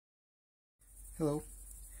Hello,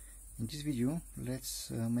 in this video let's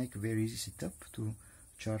make a very easy setup to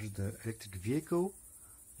charge the electric vehicle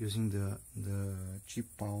using the cheap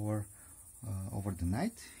power over the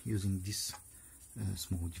night using this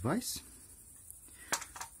small device.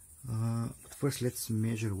 But first let's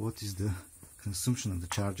measure what is the consumption of the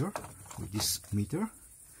charger with this meter.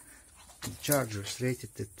 The charger is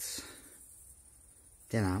rated at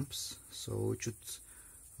 10 amps, so it should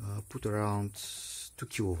put around 2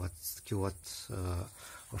 kilowatts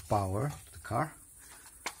of power to the car.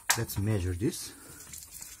 Let's measure this.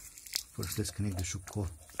 First let's connect the shock coil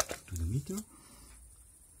to the meter.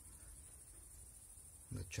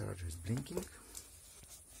 The charger is blinking.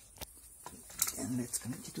 And let's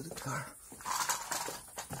connect it to the car.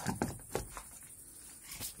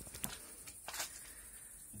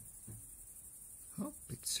 Oh,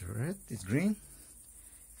 it's red, it's green.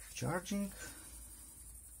 Charging.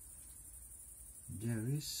 There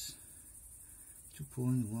is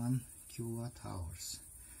 2.1 kilowatt hours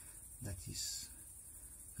that is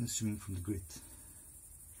consuming from the grid.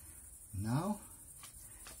 Now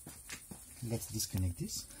let's disconnect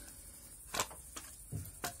this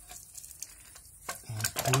and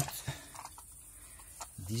put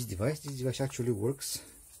this device. This device actually works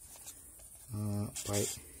by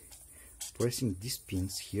pressing these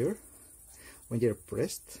pins here. When they are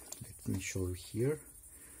pressed, let me show you here.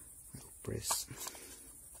 I will press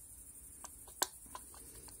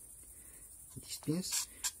these pins.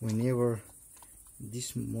 Whenever this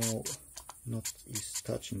small knot is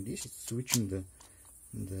touching this, it's switching the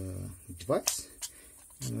device,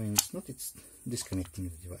 and when it's not, it's disconnecting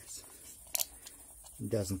the device. It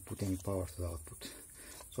doesn't put any power to the output.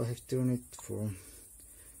 So I have turned it from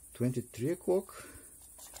 23 o'clock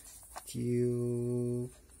till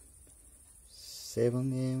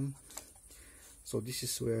 7 AM. So this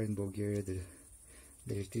is where in Bulgaria the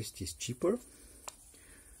electricity is cheaper.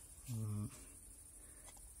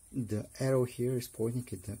 The arrow here is pointing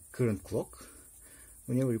at the current clock.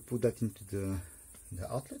 Whenever you put that into the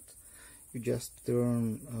outlet, you just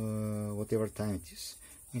turn whatever time it is,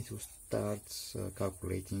 and it will start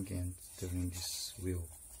calculating and turning this wheel.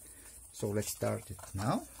 So let's start it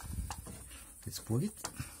now. Let's plug it.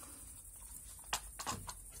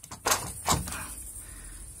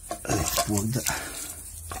 Let's plug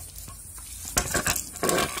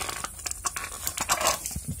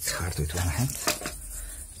it's hard with one hand.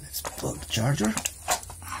 Let's plug the charger.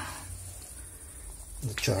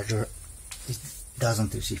 The charger, it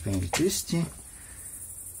doesn't receive any electricity.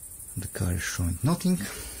 The car is showing nothing.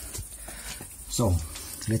 So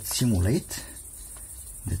let's simulate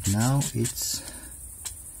that now it's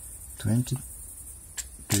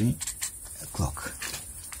 23 o'clock.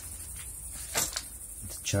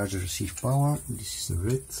 Charger receive power. This is a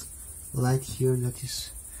red light here that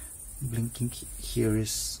is blinking. Here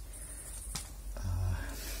is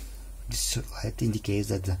this light indicates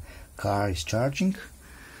that the car is charging,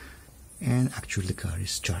 and actually the car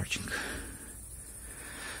is charging.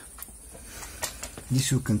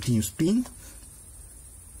 This will continue spin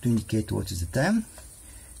to indicate what is the time,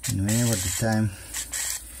 and whenever the time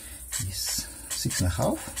is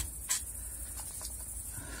 6.5,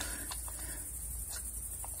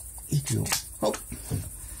 it will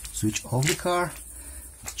switch off the car.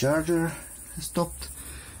 The charger has stopped,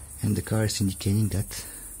 and the car is indicating that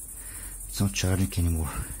it's not charging anymore.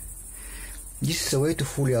 This is a way to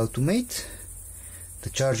fully automate the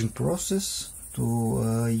charging process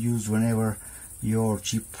to use whenever your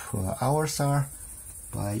cheap hours are,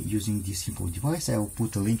 by using this simple device. I will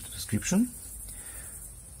put a link to the description.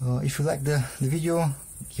 If you like the video,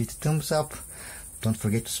 give it a thumbs up. Don't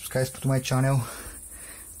forget to subscribe to my channel.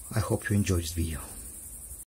 I hope you enjoyed this video.